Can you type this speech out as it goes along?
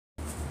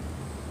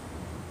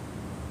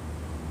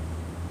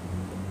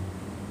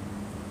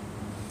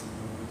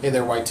Hey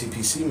there,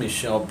 Y2PC,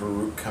 Michel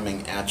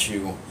coming at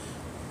you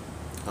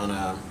on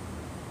a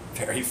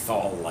very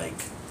fall-like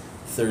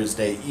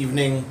Thursday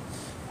evening.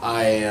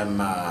 I am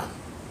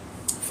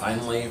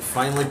finally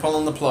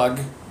pulling the plug,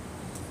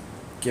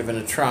 giving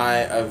a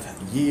try of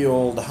Ye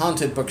Olde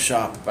Haunted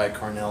Bookshop by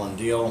Cornell and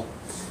Diehl,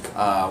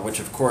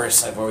 which of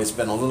course I've always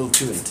been a little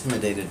too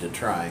intimidated to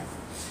try.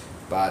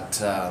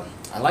 But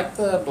I like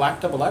the Black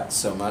XX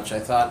so much, I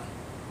thought,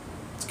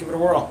 let's give it a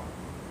whirl.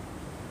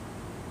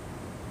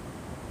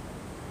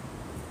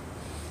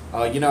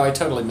 You know, I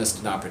totally missed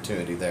an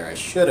opportunity there. I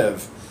should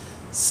have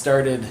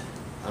started,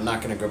 I'm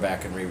not going to go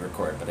back and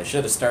re-record, but I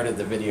should have started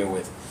the video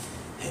with,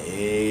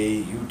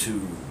 "Hey,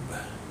 YouTube."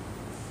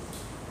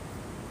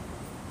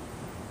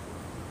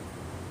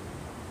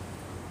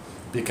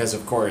 Because,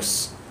 of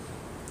course,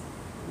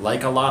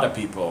 like a lot of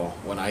people,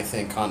 when I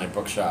think haunted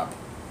bookshop,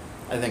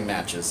 I think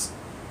Matches.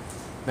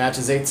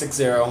 Matches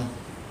 860,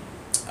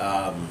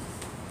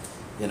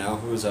 you know,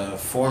 who's a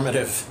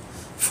formative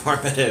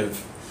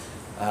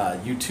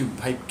YouTube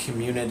pipe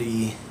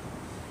community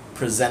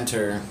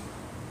presenter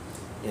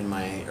in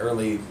my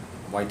early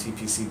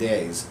YTPC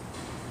days.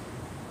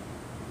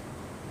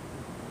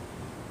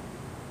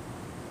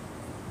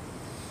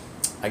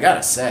 I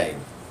gotta say,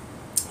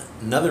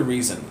 another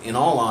reason, in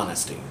all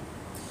honesty,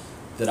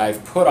 that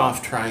I've put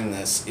off trying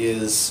this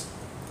is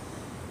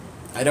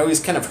I'd always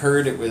kind of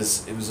heard it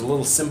was a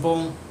little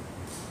simple,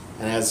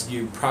 and as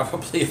you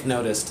probably have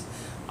noticed,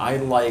 I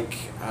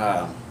like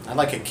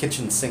a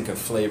kitchen sink of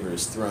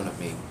flavors thrown at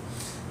me,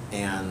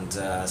 and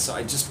so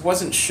I just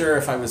wasn't sure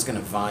if I was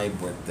going to vibe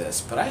with this,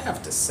 but I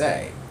have to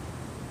say,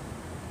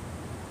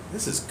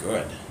 this is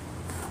good.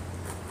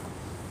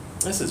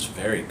 This is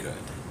very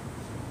good.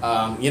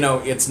 You know,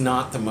 it's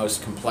not the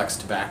most complex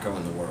tobacco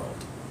in the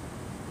world.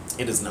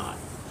 It is not.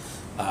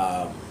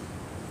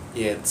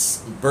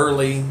 It's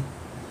burley,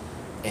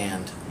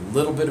 and a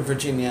little bit of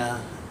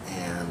Virginia,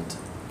 and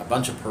a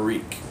bunch of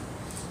Perique.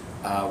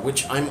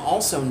 Which I'm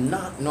also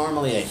not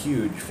normally a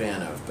huge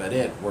fan of, but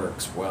it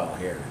works well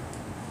here.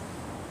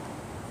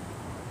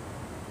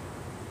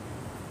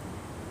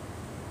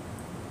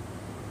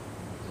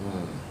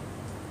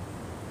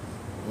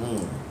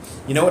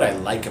 You know what I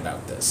like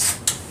about this?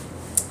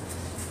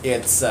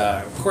 It's,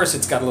 of course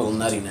it's got a little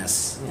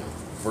nuttiness, you know,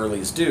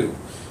 burleys do,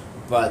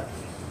 but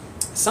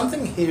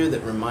something here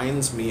that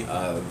reminds me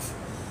of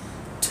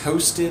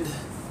toasted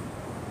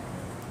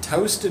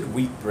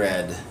wheat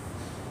bread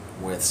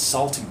with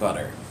salty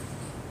butter.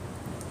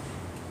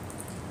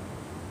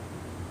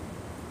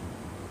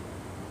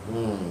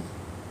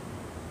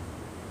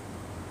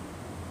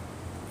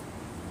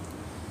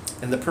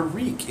 And the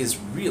Perique is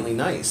really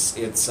nice.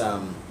 It's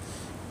a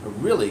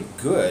really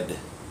good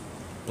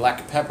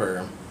black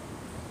pepper,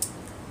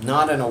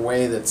 not in a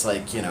way that's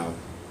like, you know,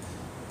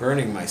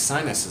 burning my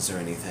sinuses or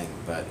anything,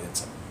 but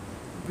it's a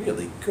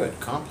really good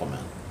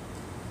compliment.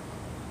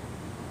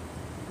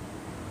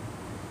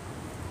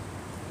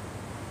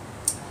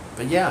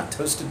 But yeah,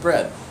 toasted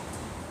bread.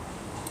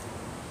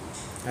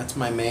 That's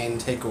my main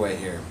takeaway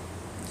here.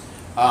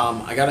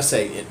 I gotta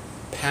say, it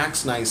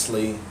packs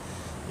nicely.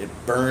 It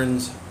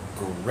burns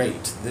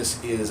great. This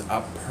is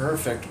a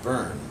perfect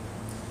burn.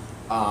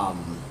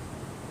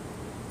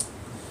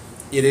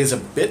 It is a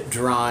bit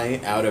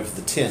dry out of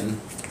the tin.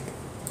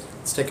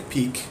 Let's take a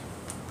peek.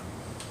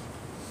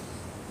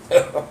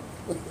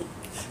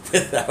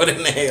 Without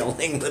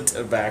inhaling the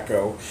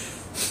tobacco.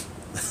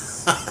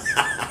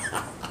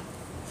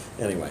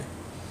 Anyway.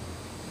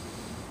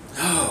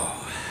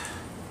 Oh.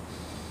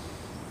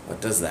 What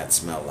does that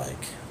smell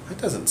like? It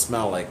doesn't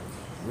smell like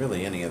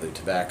really any other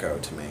tobacco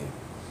to me.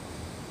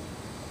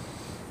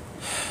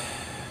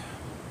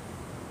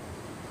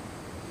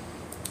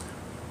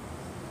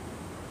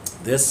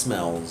 This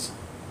smells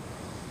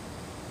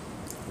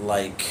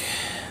like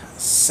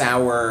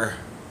sour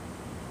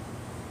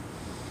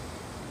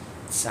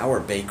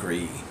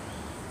bakery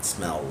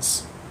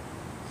smells.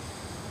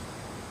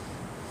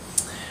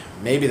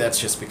 Maybe that's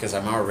just because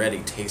I'm already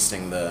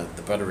tasting the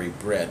buttery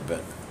bread,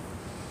 but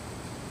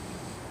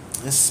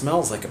this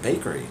smells like a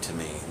bakery to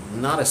me.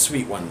 Not a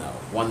sweet one, though.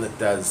 One that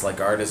does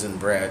like artisan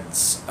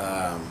breads,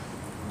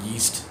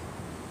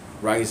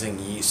 rising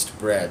yeast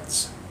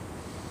breads.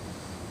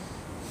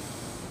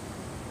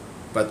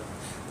 But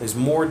there's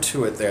more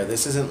to it there.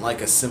 This isn't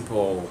like a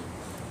simple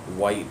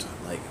white,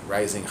 like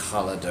rising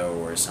challah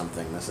dough or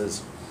something.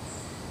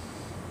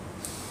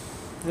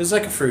 There's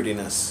like a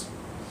fruitiness.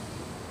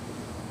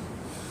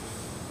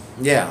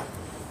 Yeah.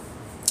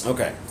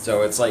 Okay,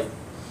 so it's like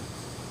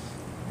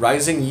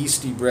rising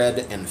yeasty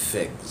bread and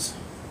figs.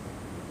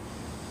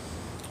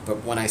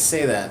 But when I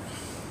say that,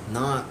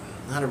 not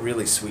a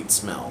really sweet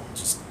smell,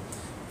 just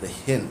the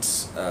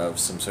hint of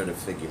some sort of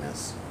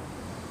figginess.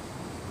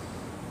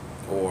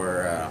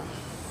 Or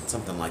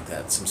something like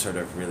that, some sort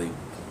of really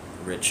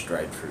rich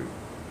dried fruit.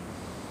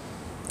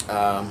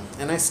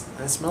 And I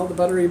smell the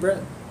buttery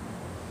bread.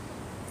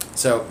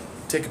 So,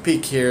 take a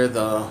peek here.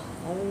 The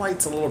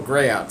light's a little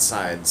gray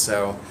outside,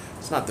 so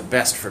it's not the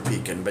best for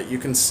peeking, but you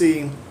can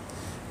see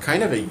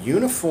kind of a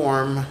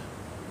uniform,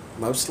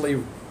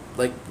 mostly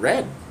like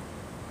red.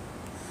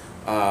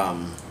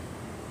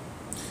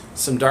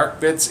 Some dark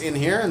bits in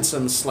here and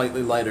some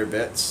slightly lighter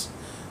bits,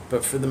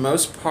 but for the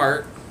most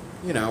part,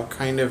 you know,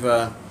 kind of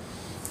a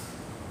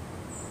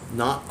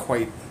not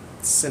quite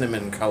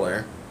cinnamon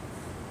color,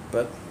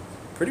 but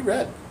pretty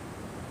red.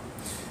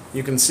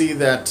 You can see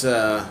that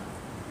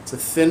it's a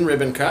thin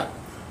ribbon cut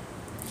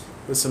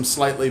with some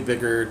slightly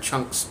bigger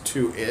chunks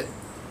to it,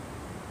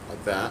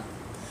 like that.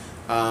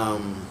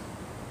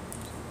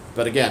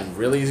 But again,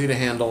 really easy to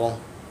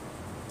handle,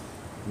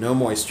 no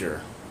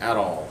moisture at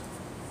all.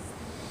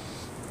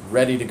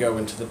 Ready to go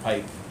into the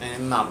pipe,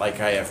 and not like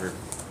you've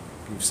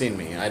seen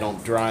me, I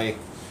don't dry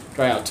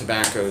out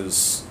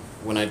tobaccos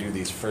when I do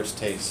these first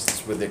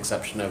tastes, with the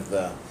exception of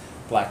the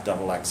Black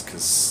Double X,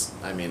 because,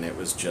 I mean, it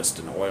was just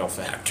an oil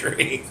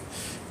factory.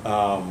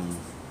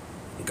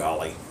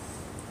 Golly.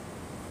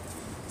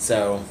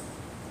 So,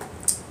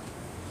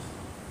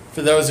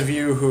 for those of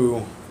you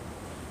who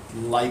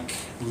like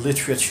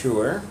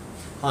literature,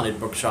 Haunted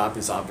Bookshop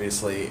is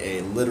obviously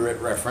a literate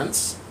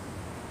reference.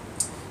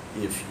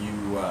 If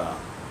you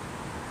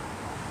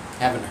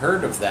haven't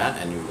heard of that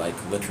and you like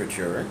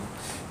literature,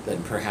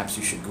 then perhaps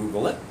you should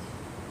Google it.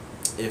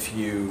 If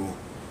you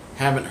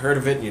haven't heard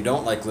of it and you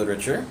don't like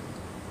literature,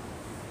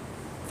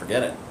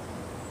 forget it.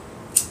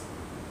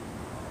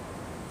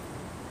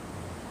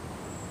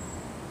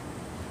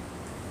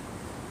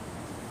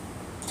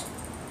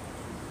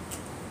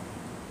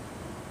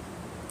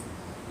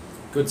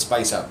 Good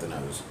spice out the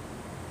nose.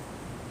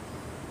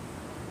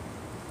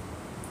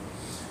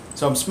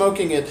 So I'm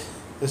smoking it.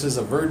 This is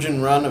a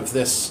virgin run of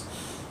this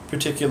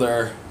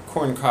particular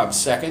corncob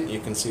second. You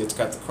can see it's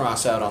got the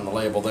cross out on the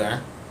label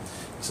there.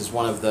 This is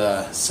one of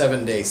the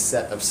 7-day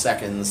set of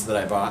seconds that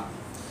I bought,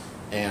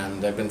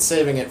 and I've been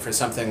saving it for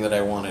something that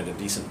I wanted a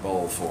decent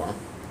bowl for.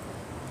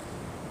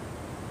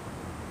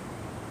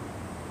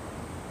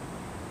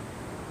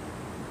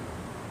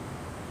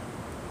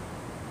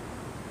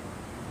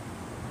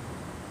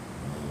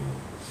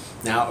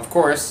 Now, of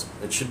course,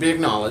 it should be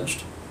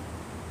acknowledged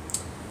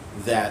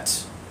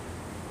that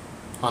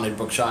Haunted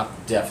Bookshop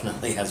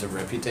definitely has a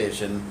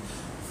reputation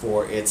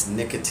for its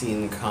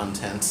nicotine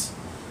content,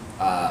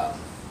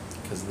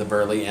 because of the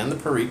burley and the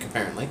perique,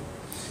 apparently.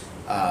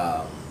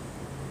 I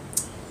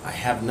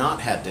have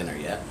not had dinner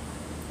yet.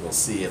 We'll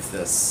see if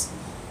this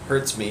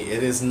hurts me.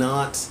 It is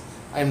not,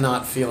 I'm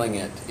not feeling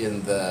it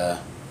in the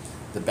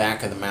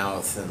back of the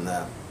mouth and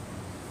the,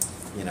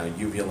 you know,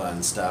 uvula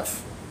and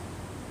stuff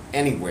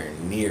anywhere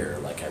near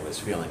like I was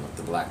feeling with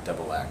the Black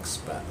Double X,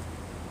 but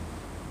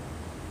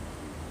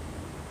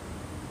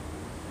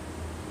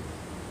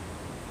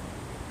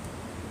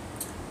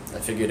I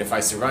figured if I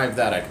survived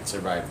that, I could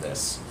survive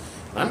this.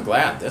 And I'm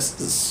glad.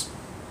 This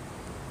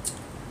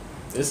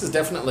is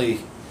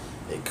definitely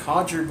a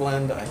codger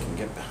blend I can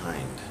get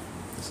behind.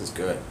 This is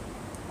good.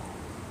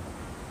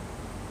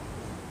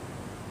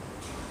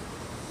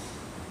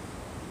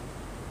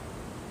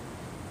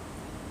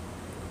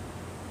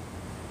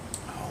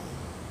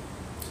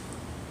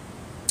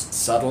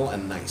 Subtle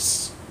and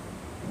nice.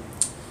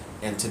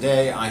 And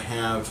today I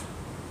have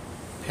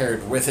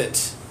paired with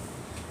it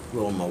a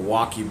little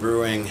Milwaukee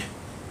Brewing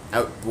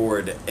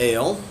Outboard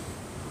Ale.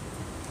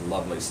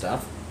 Lovely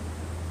stuff.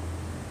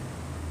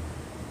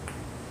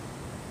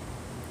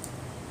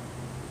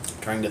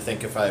 Trying to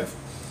think if I've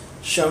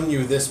shown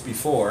you this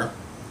before.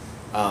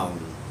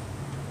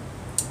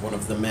 One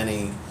of the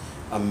many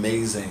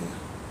amazing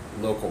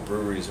local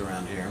breweries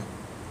around here.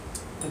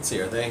 Let's see,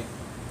 are they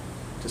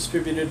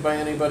distributed by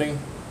anybody?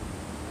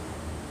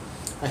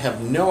 I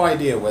have no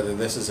idea whether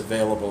this is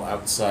available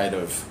outside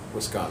of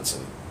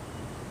Wisconsin.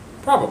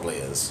 Probably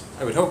is.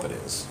 I would hope it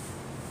is.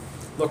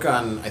 Look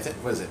on, I think,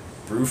 what is it,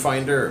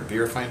 Brewfinder or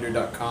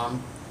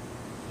beerfinder.com?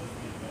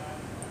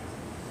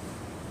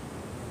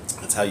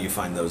 That's how you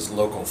find those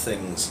local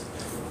things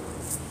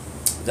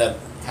that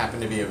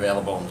happen to be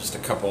available in just a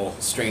couple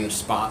strange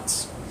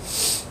spots.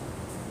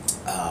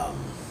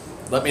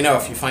 Let me know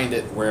if you find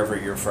it wherever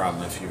you're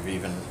from, if you've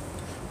even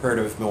heard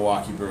of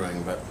Milwaukee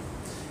Brewing. But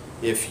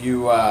if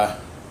you, oh,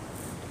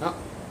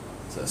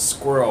 it's a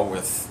squirrel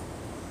with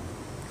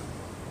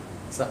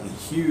something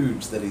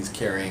huge that he's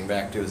carrying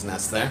back to his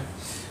nest there.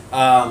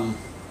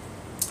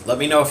 Let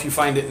me know if you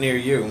find it near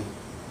you.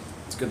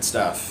 It's good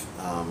stuff.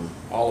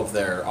 All of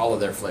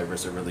their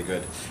flavors are really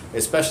good. I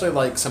especially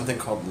like something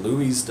called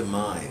Louis'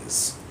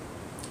 Demise.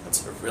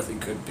 That's a really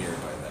good beer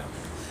by them.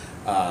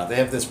 They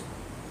have this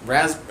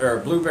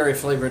blueberry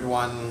flavored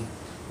one,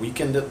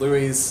 Weekend at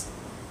Louis'.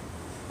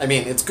 I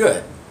mean, it's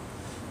good,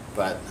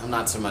 but I'm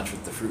not so much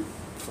with the fruit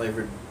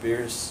flavored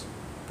beers.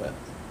 But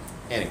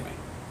anyway.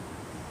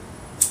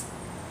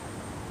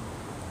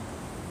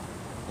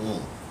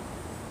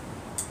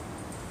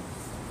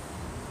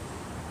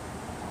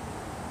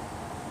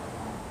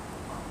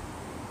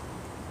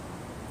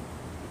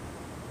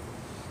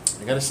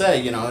 I gotta say,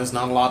 you know, there's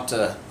not a lot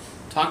to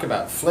talk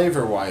about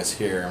flavor-wise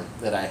here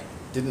that I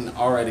didn't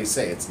already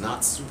say. It's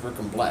not super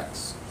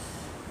complex,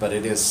 but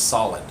it is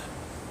solid.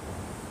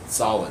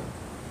 Solid.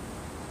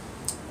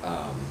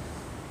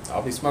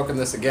 I'll be smoking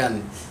this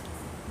again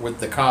with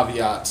the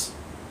caveat,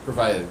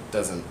 provided it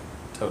doesn't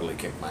totally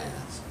kick my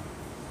ass.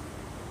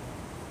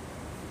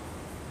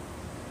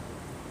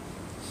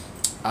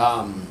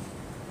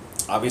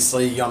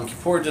 Obviously, Yom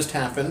Kippur just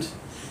happened,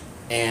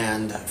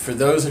 and for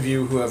those of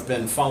you who have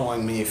been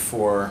following me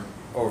for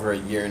over a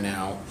year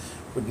now,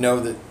 would know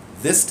that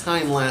this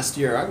time last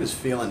year I was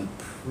feeling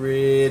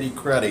pretty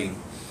cruddy.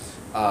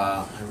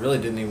 I really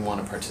didn't even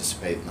want to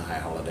participate in the high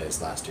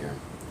holidays last year.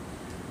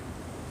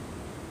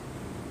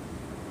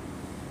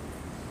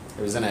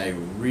 It was in a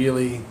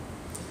really,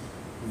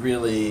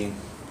 really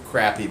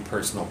crappy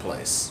personal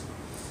place.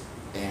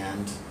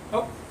 And,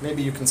 oh,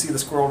 maybe you can see the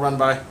squirrel run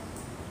by.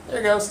 There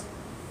he goes.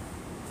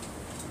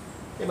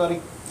 Hey,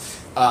 buddy.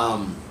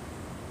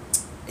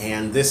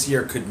 And this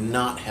year could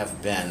not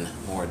have been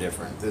more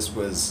different. This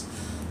was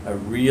a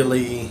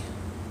really,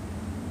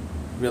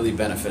 really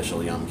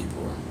beneficial Yom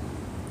Kippur.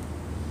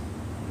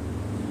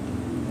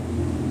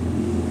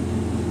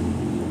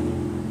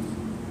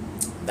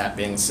 That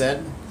being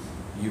said,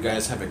 you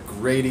guys have a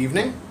great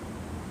evening.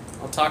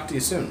 I'll talk to you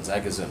soon.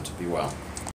 Zagazund. Be well.